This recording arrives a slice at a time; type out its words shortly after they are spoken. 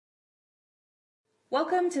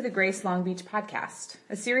Welcome to the Grace Long Beach podcast,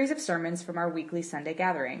 a series of sermons from our weekly Sunday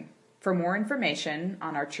gathering. For more information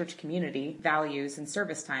on our church community, values, and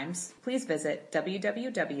service times, please visit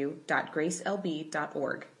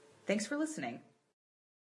www.gracelb.org. Thanks for listening.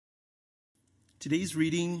 Today's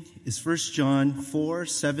reading is 1 John 4,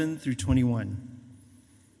 7 through 21.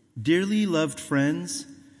 Dearly loved friends,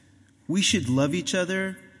 we should love each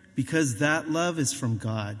other because that love is from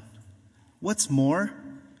God. What's more,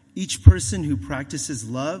 each person who practices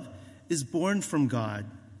love is born from God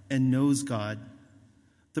and knows God.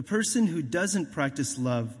 The person who doesn't practice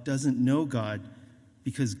love doesn't know God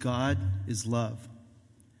because God is love.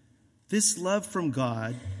 This love from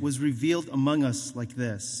God was revealed among us like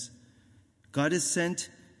this. God has sent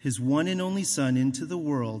his one and only Son into the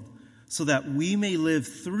world so that we may live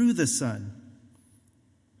through the Son.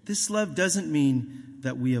 This love doesn't mean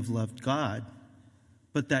that we have loved God,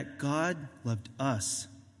 but that God loved us.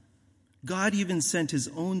 God even sent his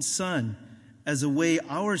own Son as a way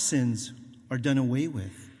our sins are done away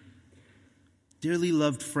with. Dearly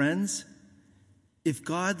loved friends, if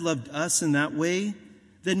God loved us in that way,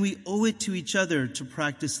 then we owe it to each other to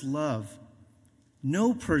practice love.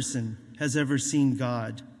 No person has ever seen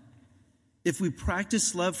God. If we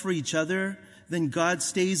practice love for each other, then God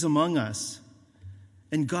stays among us,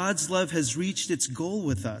 and God's love has reached its goal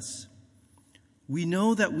with us. We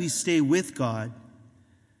know that we stay with God,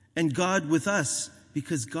 and God with us,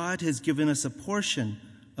 because God has given us a portion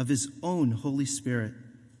of his own Holy Spirit.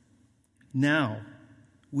 Now,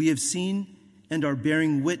 we have seen and are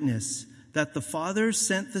bearing witness that the Father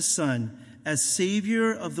sent the Son as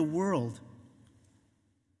Savior of the world.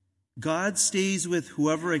 God stays with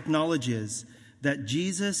whoever acknowledges that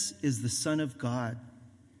Jesus is the Son of God,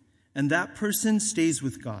 and that person stays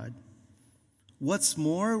with God. What's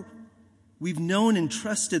more, we've known and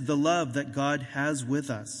trusted the love that God has with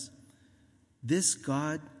us. This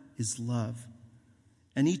God is love.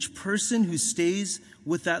 And each person who stays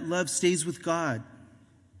with that love stays with God,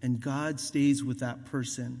 and God stays with that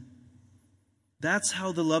person. That's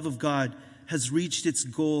how the love of God has reached its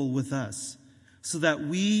goal with us, so that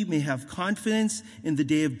we may have confidence in the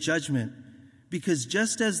day of judgment, because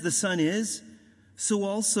just as the Son is, so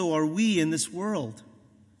also are we in this world.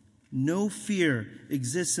 No fear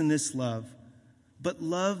exists in this love, but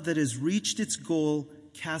love that has reached its goal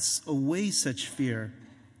casts away such fear,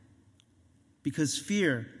 because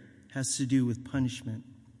fear has to do with punishment.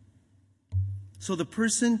 So the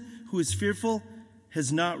person who is fearful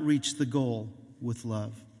has not reached the goal with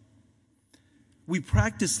love. We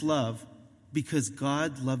practice love because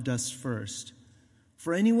God loved us first.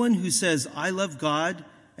 For anyone who says, I love God,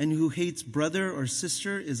 and who hates brother or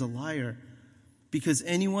sister is a liar, because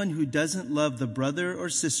anyone who doesn't love the brother or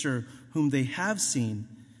sister whom they have seen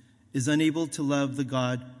is unable to love the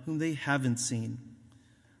God whom they haven't seen.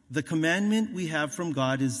 The commandment we have from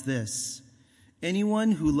God is this: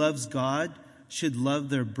 anyone who loves God should love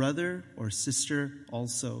their brother or sister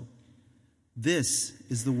also. This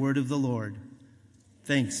is the word of the Lord.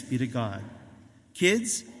 Thanks be to God.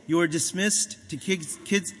 Kids, you are dismissed to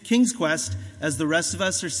King's Quest as the rest of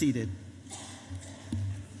us are seated.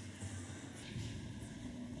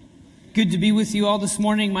 Good to be with you all this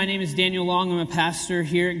morning. My name is Daniel Long. I'm a pastor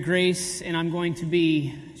here at Grace, and I'm going to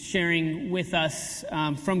be sharing with us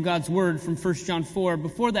from God's Word from 1 John 4.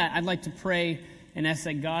 Before that, I'd like to pray and ask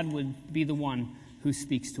that God would be the one who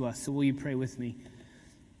speaks to us. So will you pray with me?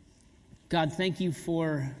 God, thank you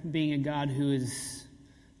for being a God who is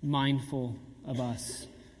mindful of us,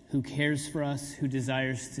 who cares for us, who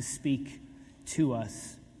desires to speak to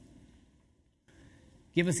us.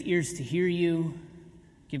 Give us ears to hear you.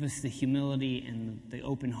 Give us the humility and the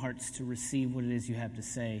open hearts to receive what it is you have to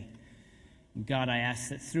say. God, I ask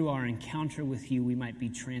that through our encounter with you, we might be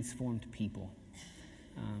transformed people,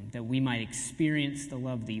 that we might experience the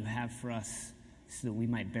love that you have for us so that we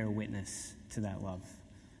might bear witness to that love.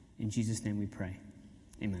 In Jesus' name we pray.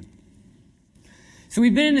 Amen. So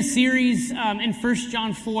we've been in a series in 1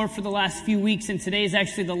 John 4 for the last few weeks, and today is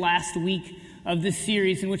actually the last week of this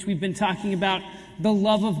series in which we've been talking about the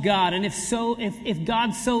love of God. And if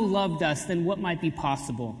God so loved us, then what might be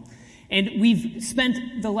possible? And we've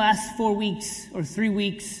spent the last 4 weeks or 3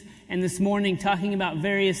 weeks and this morning talking about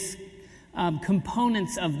various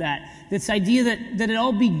components of that. This idea that it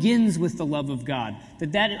all begins with the love of God,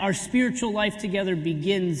 that our spiritual life together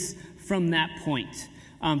begins from that point,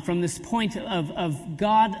 from this point of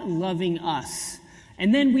God loving us.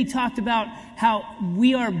 And then we talked about how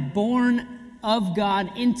we are born of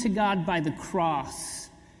God into God by the cross.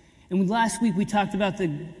 And last week we talked about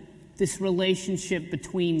the this relationship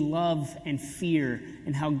between love and fear,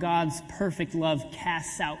 and how God's perfect love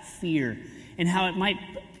casts out fear, and how it might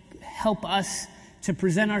help us to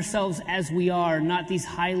present ourselves as we are, not these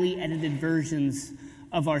highly edited versions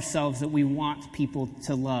of ourselves that we want people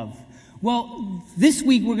to love. Well, this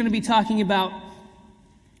week we're going to be talking about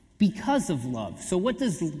because of love. So what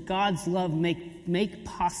does God's love make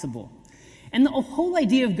possible? And the whole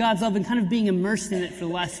idea of God's love and kind of being immersed in it for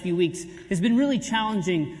the last few weeks has been really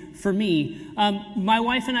challenging for me. My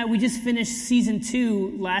wife and I, we just finished season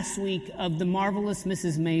 2 last week of The Marvelous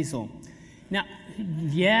Mrs. Maisel. Now,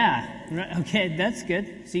 yeah, right, okay, that's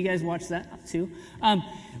good. So you guys watched that too,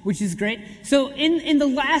 which is great. So in the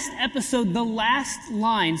last episode, the last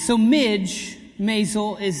line, so Midge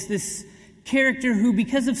Maisel is this character who,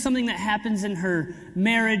 because of something that happens in her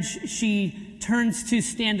marriage, she turns to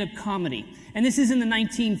stand-up comedy. And this is in the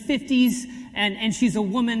 1950s, and she's a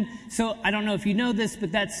woman, so I don't know if you know this,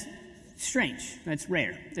 but that's strange. That's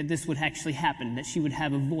rare, that this would actually happen, that she would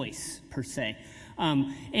have a voice, per se.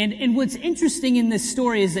 And what's interesting in this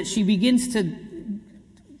story is that she begins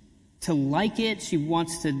to like it. She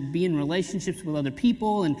wants to be in relationships with other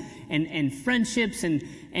people and friendships,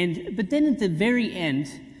 but then at the very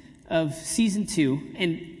end of season 2,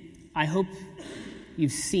 and I hope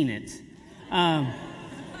you've seen it,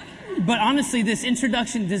 but honestly, this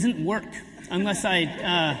introduction doesn't work unless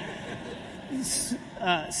I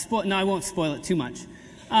spoil. No, I won't spoil it too much.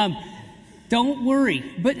 Don't worry,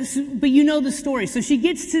 but you know the story. So she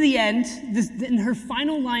gets to the end, and her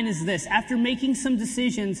final line is this: after making some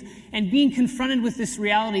decisions and being confronted with this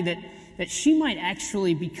reality that she might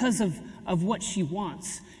actually, because of what she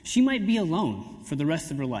wants, she might be alone for the rest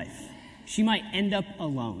of her life. She might end up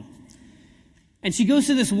alone. And she goes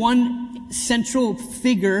to this one central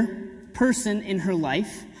person in her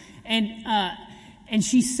life, and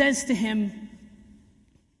she says to him,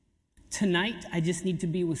 "Tonight, I just need to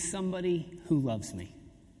be with somebody who loves me.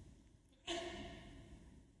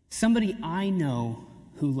 Somebody I know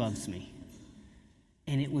who loves me."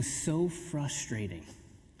 And it was so frustrating.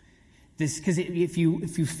 Because if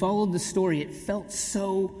you followed the story, it felt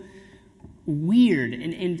so weird.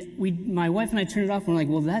 And my wife and I turned it off, and we're like,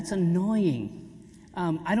 well, that's annoying.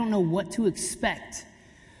 I don't know what to expect.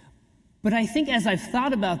 But I think as I've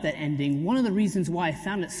thought about that ending, one of the reasons why I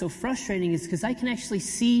found it so frustrating is because I can actually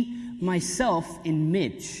see myself in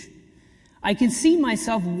Midge. I can see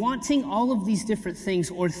myself wanting all of these different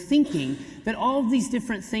things, or thinking that all of these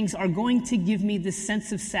different things are going to give me this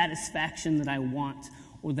sense of satisfaction that I want,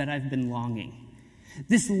 or that I've been longing.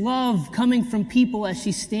 This love coming from people as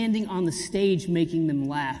she's standing on the stage making them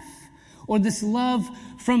laugh. Or this love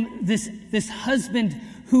from this husband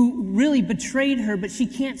who really betrayed her, but she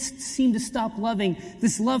can't seem to stop loving.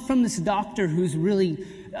 This love from this doctor who's really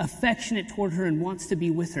affectionate toward her and wants to be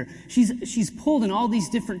with her. She's pulled in all these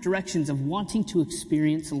different directions of wanting to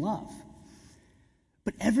experience love.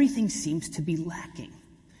 But everything seems to be lacking.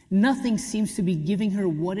 Nothing seems to be giving her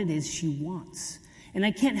what it is she wants. And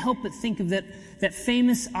I can't help but think of that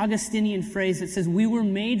famous Augustinian phrase that says, "We were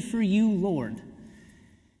made for you, Lord.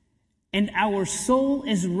 And our soul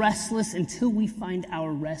is restless until we find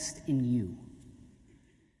our rest in you."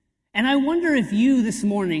 And I wonder if you this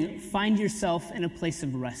morning find yourself in a place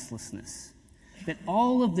of restlessness. That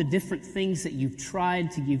all of the different things that you've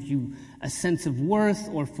tried to give you a sense of worth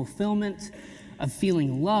or fulfillment, of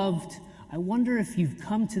feeling loved, I wonder if you've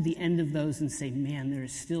come to the end of those and say, man, there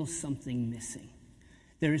is still something missing.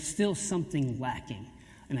 There is still something lacking.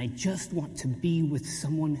 And I just want to be with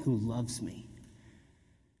someone who loves me.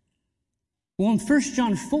 Well, in 1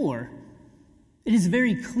 John 4, it is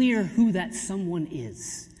very clear who that someone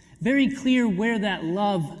is. Very clear where that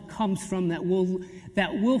love comes from that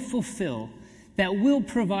will fulfill, that will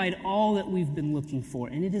provide all that we've been looking for.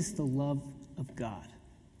 And it is the love of God.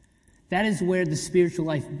 That is where the spiritual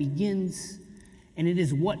life begins, and it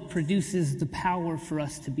is what produces the power for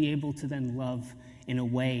us to be able to then love in a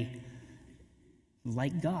way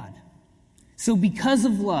like God. So because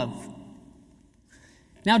of love.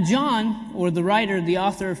 Now John, or the writer, the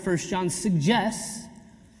author of 1 John, suggests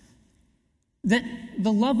that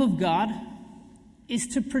the love of God is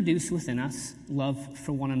to produce within us love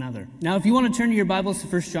for one another. Now if you want to turn to your Bibles to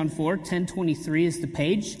 1 John 4, 10:23 is the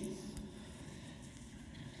page.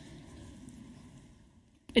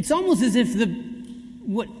 It's almost as if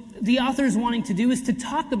what the author is wanting to do is to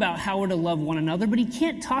talk about how we're to love one another, but he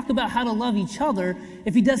can't talk about how to love each other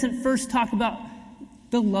if he doesn't first talk about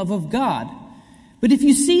the love of God. But if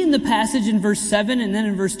you see in the passage in verse 7 and then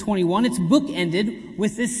in verse 21, it's bookended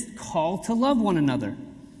with this call to love one another.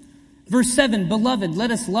 Verse 7, "Beloved,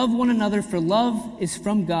 let us love one another, for love is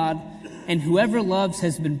from God, and whoever loves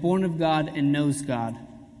has been born of God and knows God.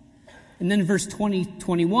 And then verse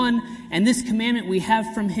 21, and this commandment we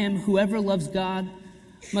have from him, whoever loves God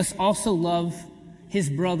must also love his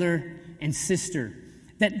brother and sister.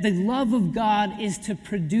 That the love of God is to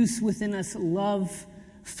produce within us love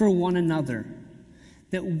for one another.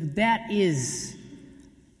 That is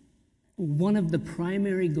one of the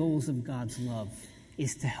primary goals of God's love,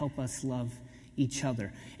 is to help us love each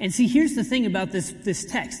other. And see, here's the thing about this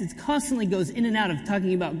text. It constantly goes in and out of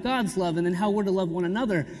talking about God's love and then how we're to love one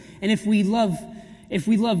another. And if we love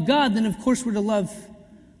God, then of course we're to love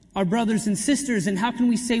our brothers and sisters. And how can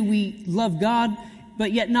we say we love God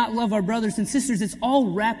but yet not love our brothers and sisters? It's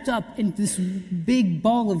all wrapped up in this big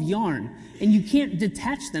ball of yarn, and you can't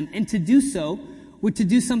detach them. And to do so would to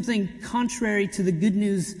do something contrary to the good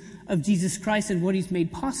news of Jesus Christ and what he's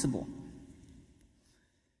made possible.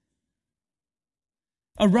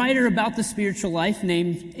 A writer about the spiritual life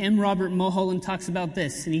named M. Robert Mulholland talks about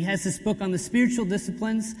this, and he has this book on the spiritual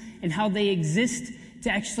disciplines and how they exist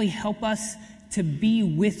to actually help us to be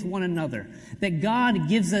with one another. That God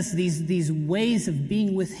gives us these ways of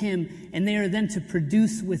being with him, and they are then to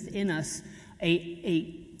produce within us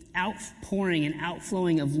a outpouring and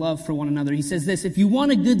outflowing of love for one another. He says this: if you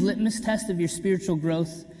want a good litmus test of your spiritual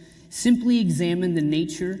growth, simply examine the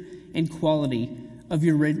nature and quality of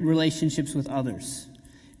your relationships with others.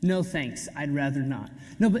 No thanks, I'd rather not.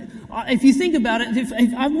 No, but if you think about it,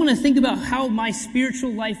 if I want to think about how my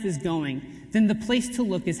spiritual life is going, then the place to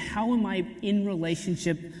look is, how am I in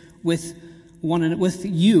relationship with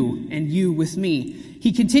you and you with me?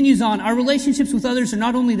 He continues on, our relationships with others are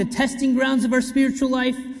not only the testing grounds of our spiritual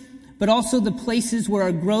life, but also the places where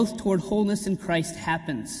our growth toward wholeness in Christ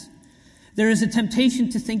happens. There is a temptation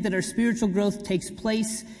to think that our spiritual growth takes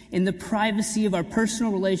place in the privacy of our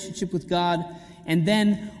personal relationship with God, and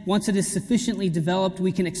then, once it is sufficiently developed,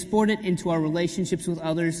 we can export it into our relationships with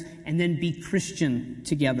others and then be Christian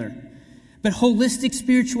together. But holistic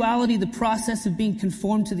spirituality, the process of being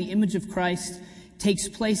conformed to the image of Christ, takes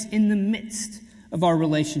place in the midst of our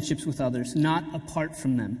relationships with others, not apart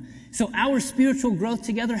from them. So our spiritual growth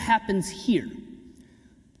together happens here,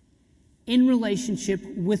 in relationship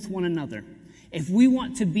with one another. If we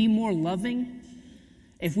want to be more loving,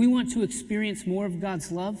 if we want to experience more of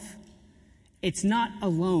God's love, it's not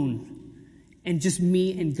alone and just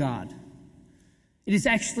me and God. It is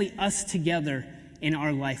actually us together in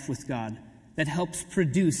our life with God that helps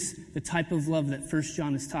produce the type of love that 1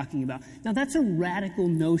 John is talking about. Now, that's a radical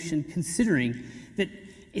notion, considering that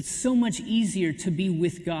it's so much easier to be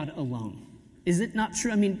with God alone. Is it not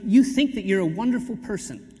true? I mean, you think that you're a wonderful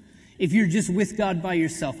person if you're just with God by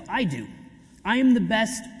yourself. I do. I am the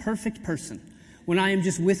best, perfect person when I am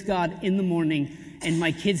just with God in the morning and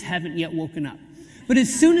my kids haven't yet woken up. But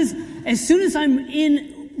as soon as I'm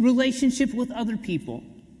in relationship with other people,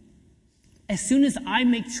 as soon as I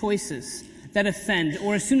make choices that offend,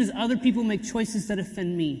 or as soon as other people make choices that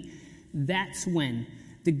offend me, that's when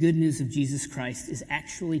the good news of Jesus Christ is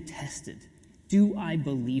actually tested. Do I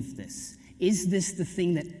believe this? Is this the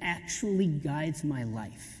thing that actually guides my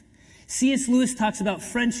life? C.S. Lewis talks about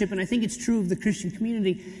friendship, and I think it's true of the Christian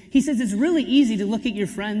community. He says it's really easy to look at your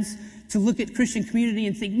friends, to look at Christian community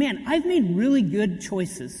and think, man, I've made really good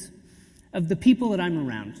choices of the people that I'm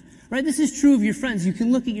around. Right? This is true of your friends. You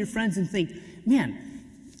can look at your friends and think, man,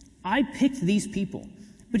 I picked these people.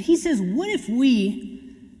 But he says, what if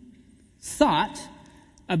we thought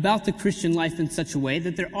about the Christian life in such a way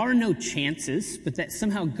that there are no chances, but that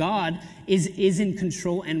somehow God is in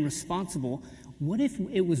control and responsible? What if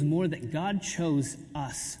it was more that God chose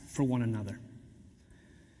us for one another?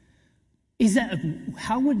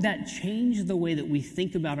 How would that change the way that we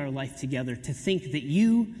think about our life together, to think that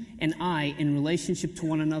you and I, in relationship to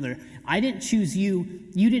one another, I didn't choose you,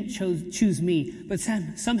 you didn't choose me, but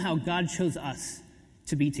somehow God chose us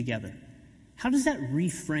to be together? How does that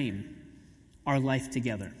reframe our life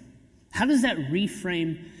together? How does that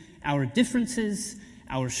reframe our differences,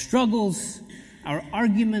 our struggles, our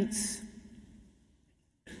arguments?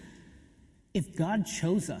 If God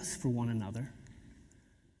chose us for one another,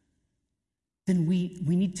 then we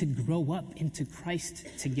need to grow up into Christ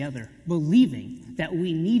together, believing that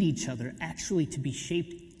we need each other actually to be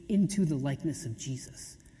shaped into the likeness of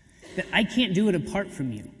Jesus. That I can't do it apart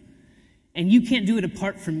from you, and you can't do it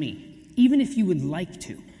apart from me, even if you would like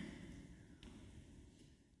to.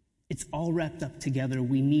 It's all wrapped up together.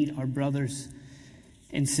 We need our brothers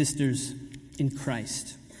and sisters in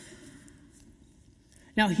Christ.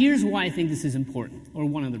 Now, here's why I think this is important, or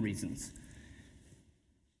one of the reasons.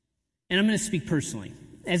 And I'm going to speak personally.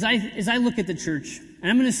 As I look at the church,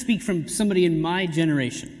 and I'm going to speak from somebody in my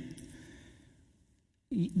generation,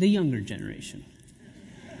 The younger generation.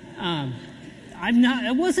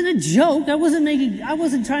 It wasn't a joke. I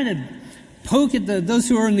wasn't trying to poke at those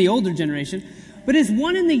who are in the older generation. But as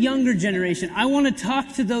one in the younger generation, I want to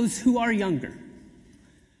talk to those who are younger.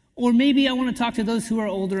 Or maybe I want to talk to those who are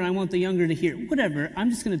older and I want the younger to hear. Whatever. I'm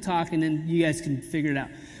just going to talk and then you guys can figure it out.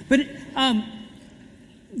 But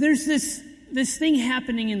there's this thing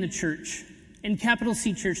happening in the church, in capital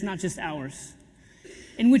C church, not just ours,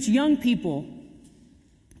 in which young people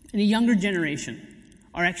in a younger generation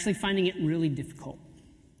are actually finding it really difficult,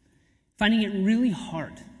 finding it really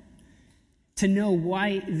hard to know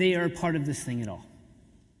why they are a part of this thing at all.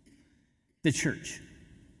 The church.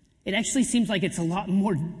 It actually seems like it's a lot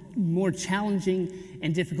more challenging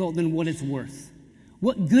and difficult than what it's worth.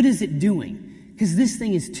 What good is it doing? Because this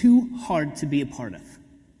thing is too hard to be a part of.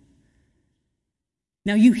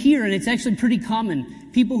 Now you hear, and it's actually pretty common,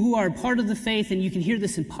 people who are part of the faith, and you can hear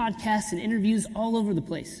this in podcasts and interviews all over the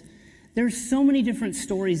place. There's so many different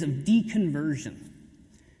stories of deconversion,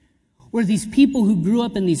 where these people who grew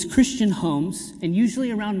up in these Christian homes, and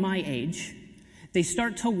usually around my age, they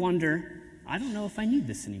start to wonder, I don't know if I need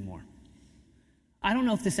this anymore. I don't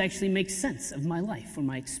know if this actually makes sense of my life or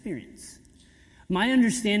my experience. My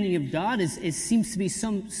understanding of God seems to be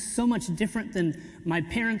so much different than my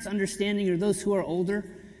parents' understanding or those who are older.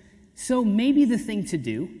 So maybe the thing to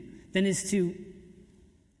do then is to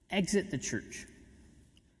exit the church,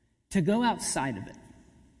 to go outside of it.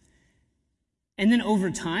 And then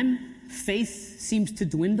over time, faith seems to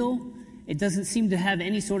dwindle. It doesn't seem to have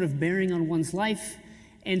any sort of bearing on one's life.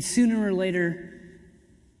 And sooner or later,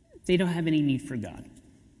 they don't have any need for God.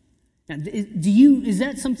 Now, is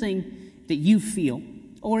that something that you feel,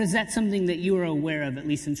 or is that something that you are aware of, at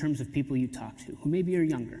least in terms of people you talk to, who maybe are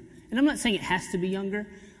younger? And I'm not saying it has to be younger.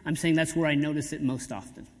 I'm saying that's where I notice it most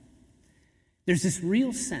often. There's this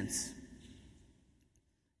real sense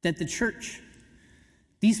that the church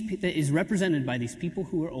that is represented by these people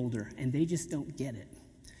who are older, and they just don't get it,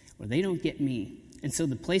 or they don't get me. And so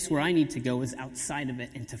the place where I need to go is outside of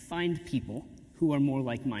it and to find people who are more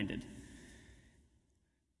like-minded.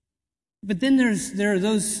 But then there are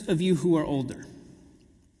those of you who are older,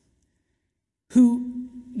 who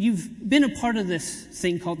you've been a part of this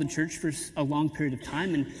thing called the church for a long period of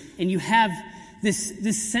time, and you have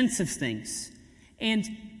this sense of things. And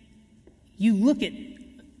you look at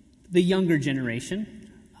the younger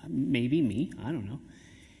generation, maybe me, I don't know,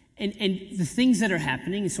 and the things that are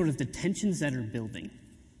happening and sort of the tensions that are building.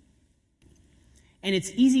 And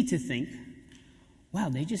it's easy to think, wow,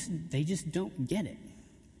 they just don't get it.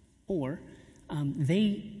 Or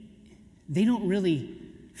they don't really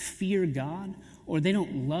fear God, or they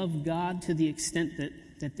don't love God to the extent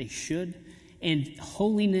that they should. And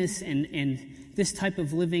holiness and this type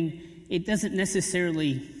of living, it doesn't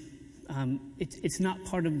necessarily, it's not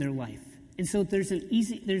part of their life. And so there's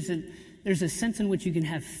a sense in which you can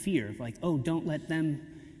have fear of like, oh, don't let them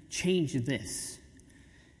change this.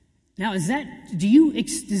 Now, is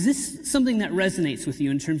this something that resonates with you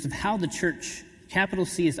in terms of how the church, capital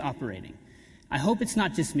C, is operating? I hope it's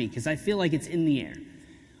not just me, because I feel like it's in the air.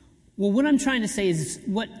 Well, what I'm trying to say is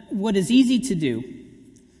what is easy to do,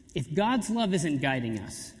 if God's love isn't guiding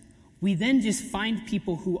us, we then just find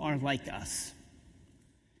people who are like us.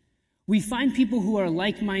 We find people who are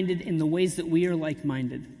like-minded in the ways that we are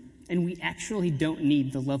like-minded, and we actually don't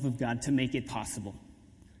need the love of God to make it possible.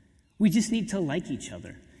 We just need to like each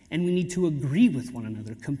other, and we need to agree with one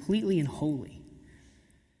another completely and wholly.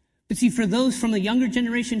 But see, for those from the younger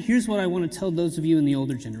generation, here's what I want to tell those of you in the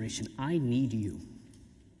older generation. I need you.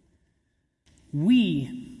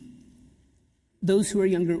 Those who are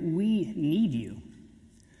younger, we need you.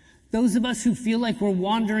 Those of us who feel like we're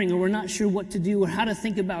wandering or we're not sure what to do or how to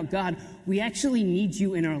think about God, we actually need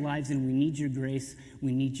you in our lives, and we need your grace,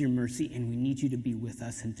 we need your mercy, and we need you to be with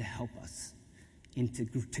us and to help us and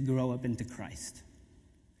to grow up into Christ.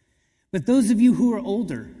 But those of you who are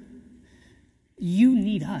older, you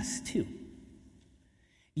need us too.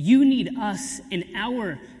 You need us in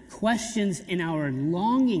our questions and our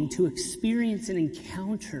longing to experience and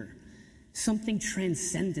encounter something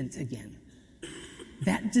transcendent again.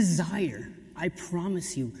 That desire, I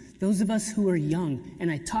promise you, those of us who are young, and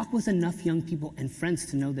I talk with enough young people and friends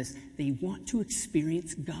to know this, they want to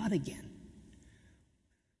experience God again.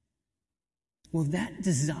 Well, that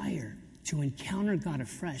desire to encounter God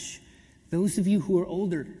afresh, those of you who are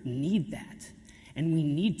older need that. And we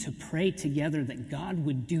need to pray together that God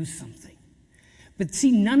would do something. But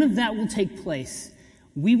see, none of that will take place.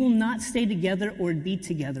 We will not stay together or be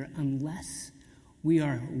together unless we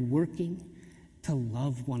are working to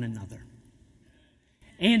love one another.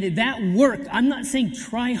 And that work, I'm not saying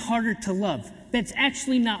try harder to love. That's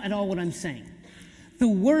actually not at all what I'm saying. The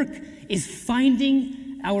work is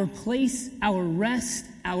finding our place, our rest,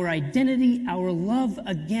 our identity, our love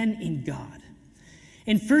again in God.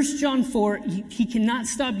 In 1 John 4, he cannot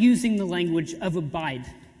stop using the language of abide.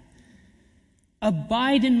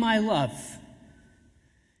 Abide in my love.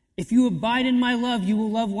 If you abide in my love, you will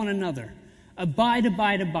love one another. Abide,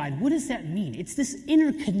 abide, abide. What does that mean? It's this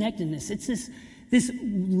interconnectedness. It's this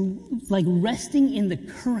like resting in the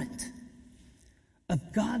current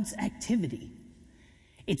of God's activity.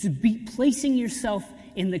 It's placing yourself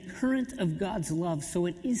in the current of God's love, so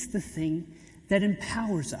it is the thing that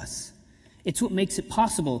empowers us. It's what makes it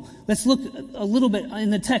possible. Let's look a little bit in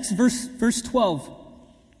the text, verse 12.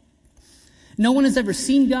 No one has ever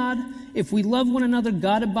seen God. If we love one another,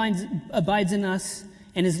 God abides in us,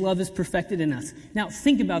 and his love is perfected in us. Now,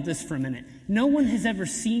 think about this for a minute. No one has ever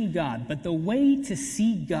seen God, but the way to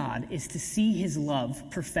see God is to see his love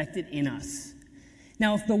perfected in us.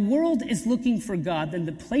 Now, if the world is looking for God, then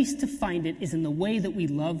the place to find it is in the way that we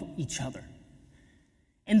love each other.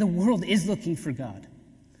 And the world is looking for God.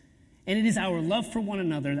 And it is our love for one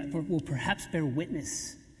another that will perhaps bear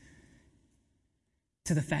witness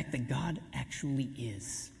to the fact that God actually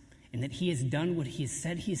is, and that he has done what he has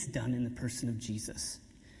said he has done in the person of Jesus.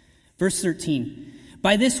 Verse 13,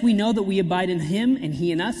 by this we know that we abide in him and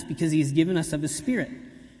he in us, because he has given us of his Spirit.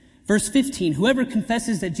 Verse 15, whoever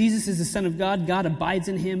confesses that Jesus is the Son of God, God abides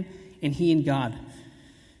in him and he in God.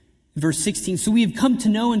 Verse 16, so we have come to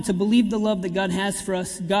know and to believe the love that God has for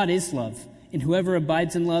us. God is love, and whoever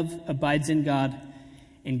abides in love abides in God,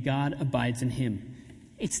 and God abides in him.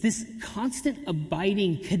 It's this constant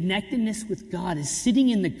abiding connectedness with God, is sitting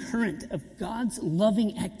in the current of God's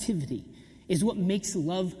loving activity, is what makes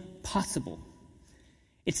love possible.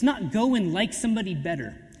 It's not go and like somebody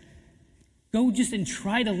better. Go just and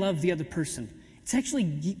try to love the other person. It's actually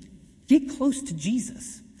get close to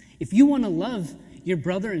Jesus. If you want to love your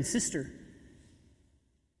brother and sister,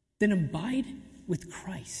 then abide with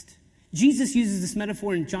Christ. Jesus uses this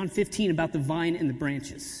metaphor in John 15 about the vine and the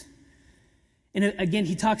branches. And again,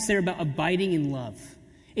 he talks there about abiding in love.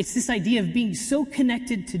 It's this idea of being so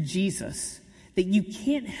connected to Jesus that you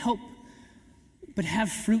can't help but have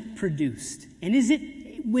fruit produced. And is it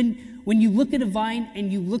when you look at a vine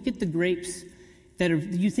and you look at the grapes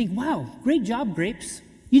you think, wow, great job, grapes.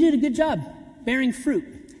 You did a good job bearing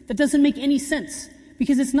fruit. That doesn't make any sense,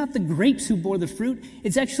 because it's not the grapes who bore the fruit.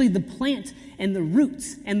 It's actually the plant and the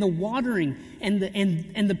roots and the watering and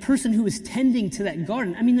the person who is tending to that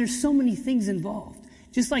garden. I mean, there's so many things involved.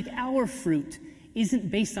 Just like our fruit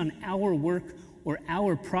isn't based on our work or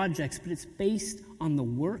our projects, but it's based on the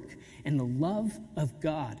work and the love of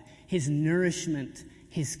God, his nourishment,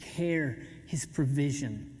 his care, his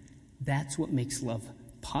provision. That's what makes love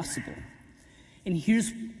possible. And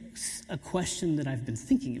here's a question that I've been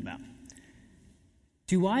thinking about.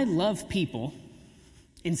 Do I love people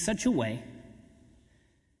in such a way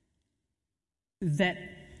that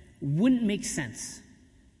wouldn't make sense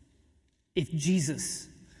if Jesus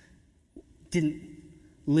didn't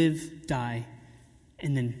live, die,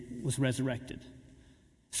 and then was resurrected?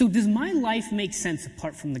 So does my life make sense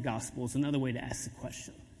apart from the gospel is another way to ask the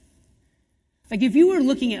question. Like if you were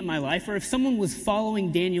looking at my life, or if someone was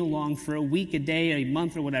following Daniel Long for a week, a day, a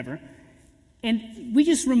month, or whatever, and we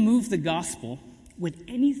just removed the gospel, would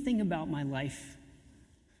anything about my life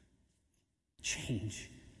change?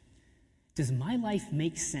 Does my life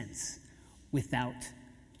make sense without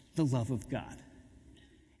the love of God?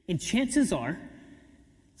 And chances are,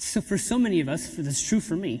 so for so many of us, for that's true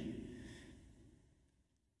for me,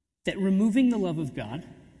 that removing the love of God,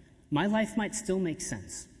 my life might still make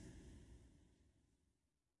sense.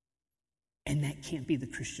 And that can't be the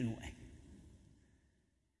Christian way.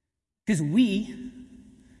 Because we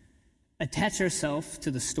attach ourselves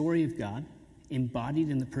to the story of God, embodied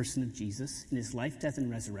in the person of Jesus, in his life, death, and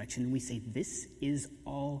resurrection, and we say, this is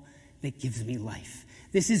all that gives me life.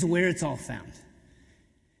 This is where it's all found.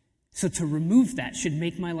 So to remove that should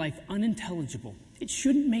make my life unintelligible. It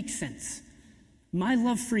shouldn't make sense. My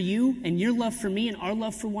love for you and your love for me and our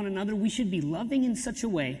love for one another, we should be loving in such a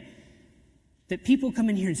way that people come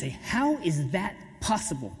in here and say, how is that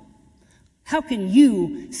possible? How can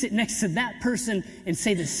you sit next to that person and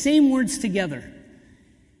say the same words together?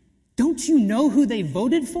 Don't you know who they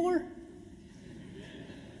voted for?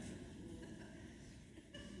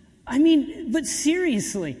 I mean, but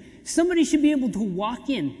seriously, somebody should be able to walk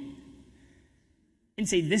in and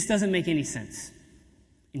say, this doesn't make any sense.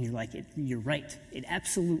 And you're like, you're right. It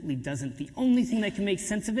absolutely doesn't. The only thing that can make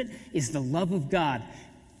sense of it is the love of God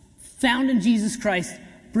found in Jesus Christ,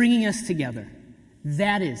 bringing us together.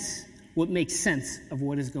 That is what makes sense of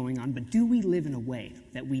what is going on, but do we live in a way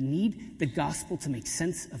that we need the gospel to make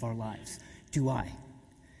sense of our lives? Do I?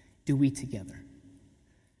 Do we together?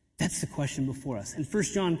 That's the question before us. And 1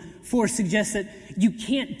 John 4 suggests that you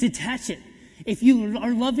can't detach it. If you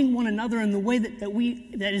are loving one another in the way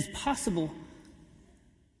that is possible,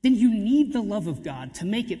 then you need the love of God to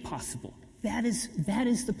make it possible. That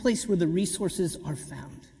is the place where the resources are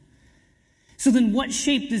found. So then what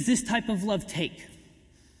shape does this type of love take?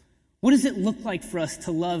 What does it look like for us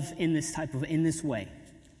to love in this way?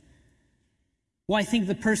 Well, I think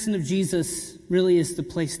the person of Jesus really is the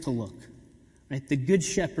place to look. Right? The good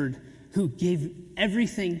shepherd who gave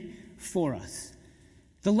everything for us.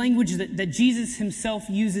 The language that Jesus himself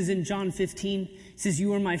uses in John 15 says,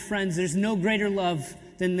 "You are my friends. There's no greater love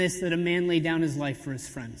than this, that a man lay down his life for his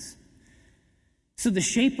friends." So the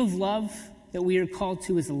shape of love that we are called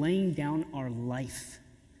to is laying down our life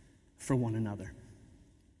for one another.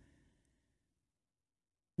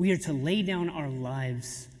 We are to lay down our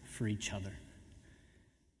lives for each other.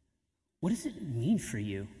 What does it mean for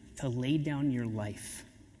you to lay down your life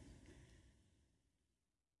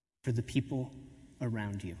for the people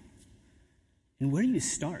around you? And where do you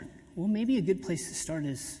start? Well, maybe a good place to start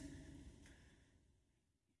is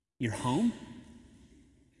your home.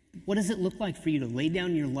 What does it look like for you to lay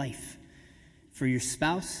down your life for your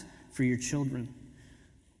spouse, for your children,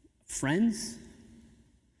 friends,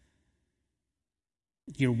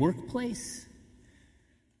 your workplace,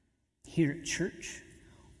 here at church?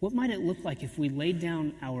 What might it look like if we laid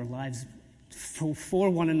down our lives for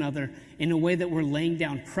one another in a way that we're laying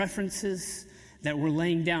down preferences, that we're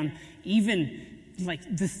laying down even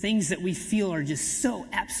like the things that we feel are just so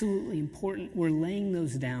absolutely important, we're laying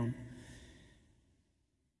those down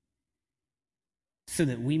so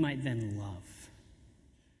that we might then love.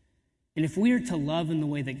 And if we are to love in the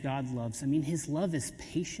way that God loves, I mean, his love is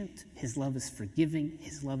patient, his love is forgiving,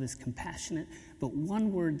 his love is compassionate. But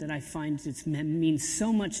one word that I find means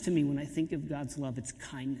so much to me when I think of God's love, it's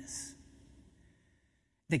kindness.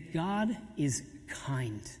 That God is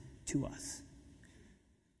kind to us.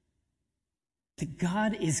 That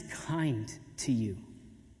God is kind to you.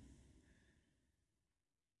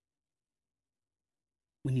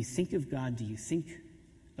 When you think of God, do you think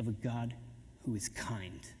of a God who is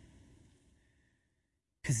kind?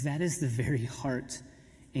 Because that is the very heart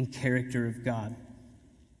and character of God.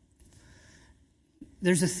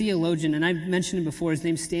 There's a theologian, and I've mentioned him before, his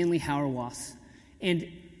name's Stanley Hauerwas. And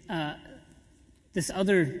this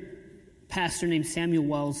other pastor named Samuel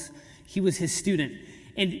Wells, he was his student.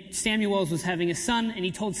 And Samuel Wells was having a son, and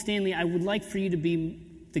he told Stanley, "I would like for you to be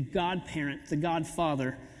the godparent, the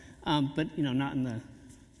godfather, but, not in the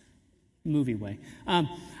movie way.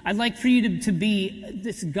 I'd like for you to be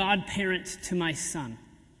this godparent to my son."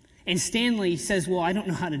 And Stanley says, "Well, I don't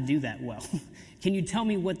know how to do that well. Can you tell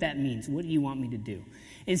me what that means? What do you want me to do?"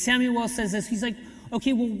 And Samuel Wells says this. He's like,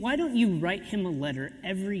 "Okay, well, why don't you write him a letter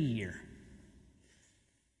every year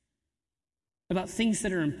about things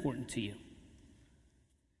that are important to you?"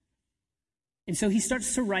 And so he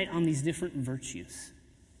starts to write on these different virtues.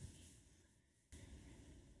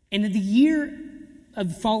 And in the year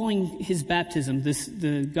of following his baptism,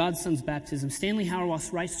 the Godson's baptism, Stanley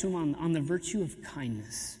Hauerwas writes to him on the virtue of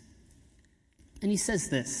kindness. And he says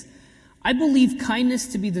this, "I believe kindness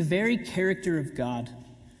to be the very character of God.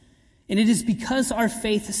 And it is because our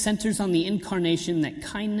faith centers on the incarnation that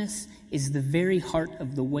kindness is the very heart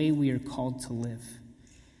of the way we are called to live.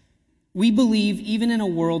 We believe, even in a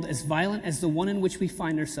world as violent as the one in which we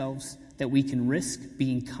find ourselves, that we can risk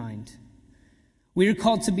being kind. We are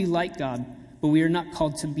called to be like God, but we are not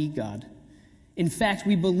called to be God. In fact,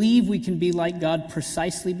 we believe we can be like God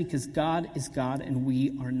precisely because God is God and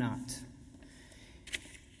we are not."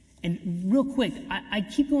 And real quick, I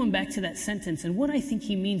keep going back to that sentence, and what I think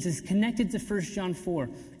he means is connected to 1 John 4.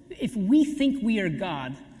 If we think we are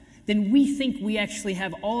God, then we think we actually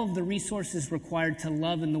have all of the resources required to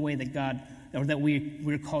love in the way that God, or that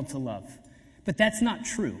we're called to love. But that's not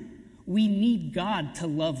true. We need God to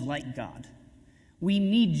love like God. We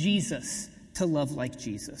need Jesus to love like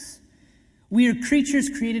Jesus. We are creatures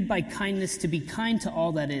created by kindness to be kind to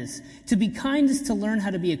all that is. To be kind is to learn how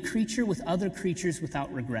to be a creature with other creatures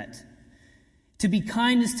without regret. To be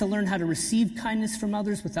kind is to learn how to receive kindness from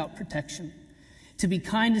others without protection. To be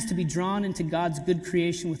kind is to be drawn into God's good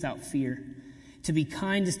creation without fear. To be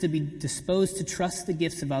kind is to be disposed to trust the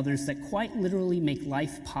gifts of others that quite literally make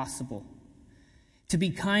life possible. To be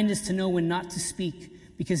kind is to know when not to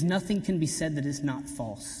speak, because nothing can be said that is not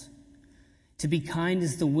false. To be kind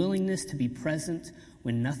is the willingness to be present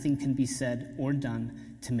when nothing can be said or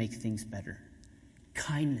done to make things better.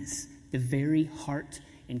 Kindness, the very heart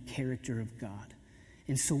and character of God.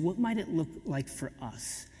 And so what might it look like for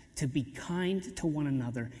us to be kind to one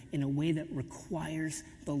another in a way that requires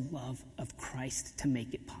the love of Christ to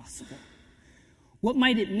make it possible? What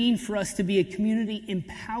might it mean for us to be a community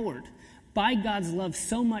empowered by God's love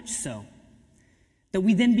so much so that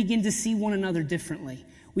we then begin to see one another differently?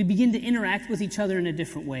 We begin to interact with each other in a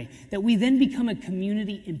different way. That we then become a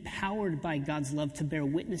community empowered by God's love to bear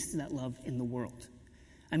witness to that love in the world.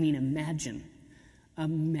 I mean, imagine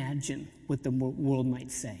what the world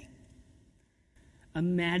might say.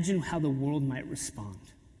 Imagine how the world might respond.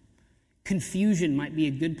 Confusion might be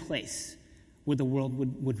a good place where the world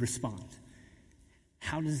would respond.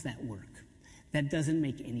 How does that work? That doesn't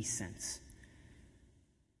make any sense.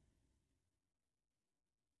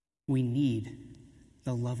 We need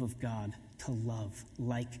the love of God to love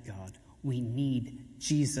like God. We need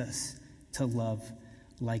Jesus to love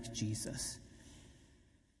like Jesus.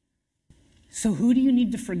 So who do you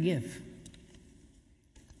need to forgive?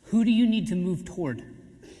 Who do you need to move toward?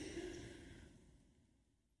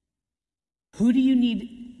 Who do you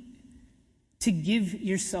need to give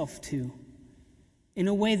yourself to in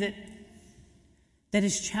a way that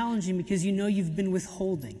is challenging because you know you've been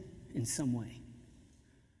withholding in some way?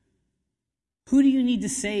 Who do you need to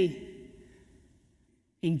say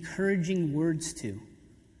encouraging words to?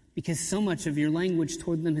 Because so much of your language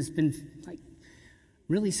toward them has been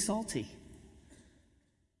really salty.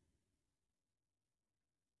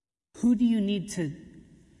 Who do you need to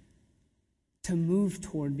move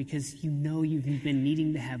toward because you know you've been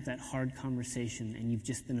needing to have that hard conversation and you've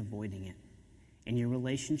just been avoiding it? And your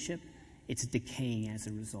relationship, it's decaying as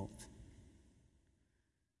a result.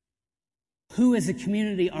 Who as a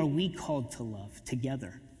community are we called to love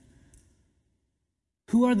together?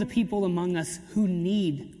 Who are the people among us who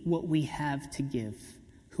need what we have to give,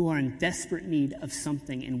 who are in desperate need of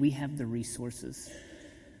something and we have the resources?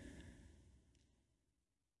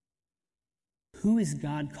 Who is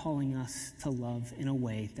God calling us to love in a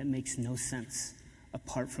way that makes no sense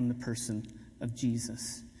apart from the person of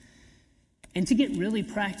Jesus? And to get really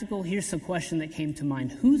practical, here's a question that came to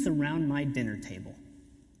mind. Who's around my dinner table?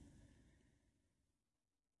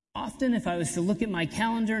 Often, if I was to look at my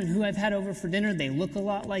calendar and who I've had over for dinner, they look a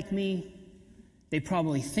lot like me. They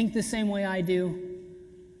probably think the same way I do.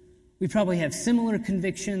 We probably have similar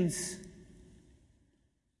convictions.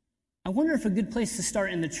 I wonder if a good place to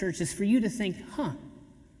start in the church is for you to think,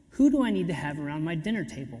 who do I need to have around my dinner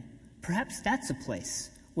table? Perhaps that's a place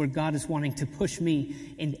where God is wanting to push me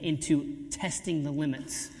into testing the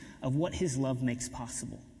limits of what his love makes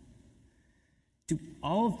possible. Do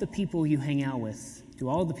all of the people you hang out with, do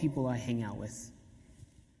all the people I hang out with,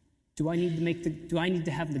 do I need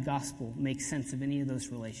to have the gospel make sense of any of those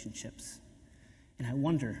relationships? And I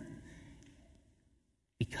wonder,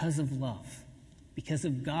 because of love, because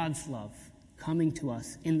of God's love coming to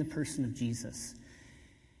us in the person of Jesus,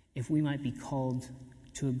 if we might be called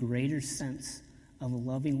to a greater sense of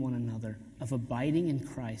loving one another, of abiding in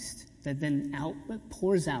Christ, that then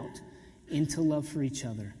pours out into love for each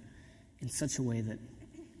other in such a way that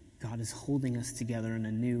God is holding us together in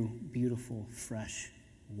a new, beautiful, fresh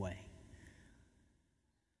way.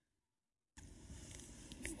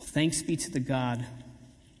 Thanks be to the God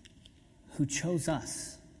who chose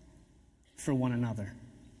us for one another.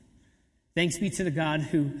 Thanks be to the God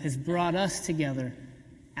who has brought us together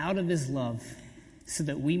out of his love so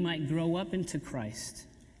that we might grow up into Christ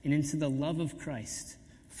and into the love of Christ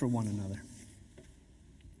for one another.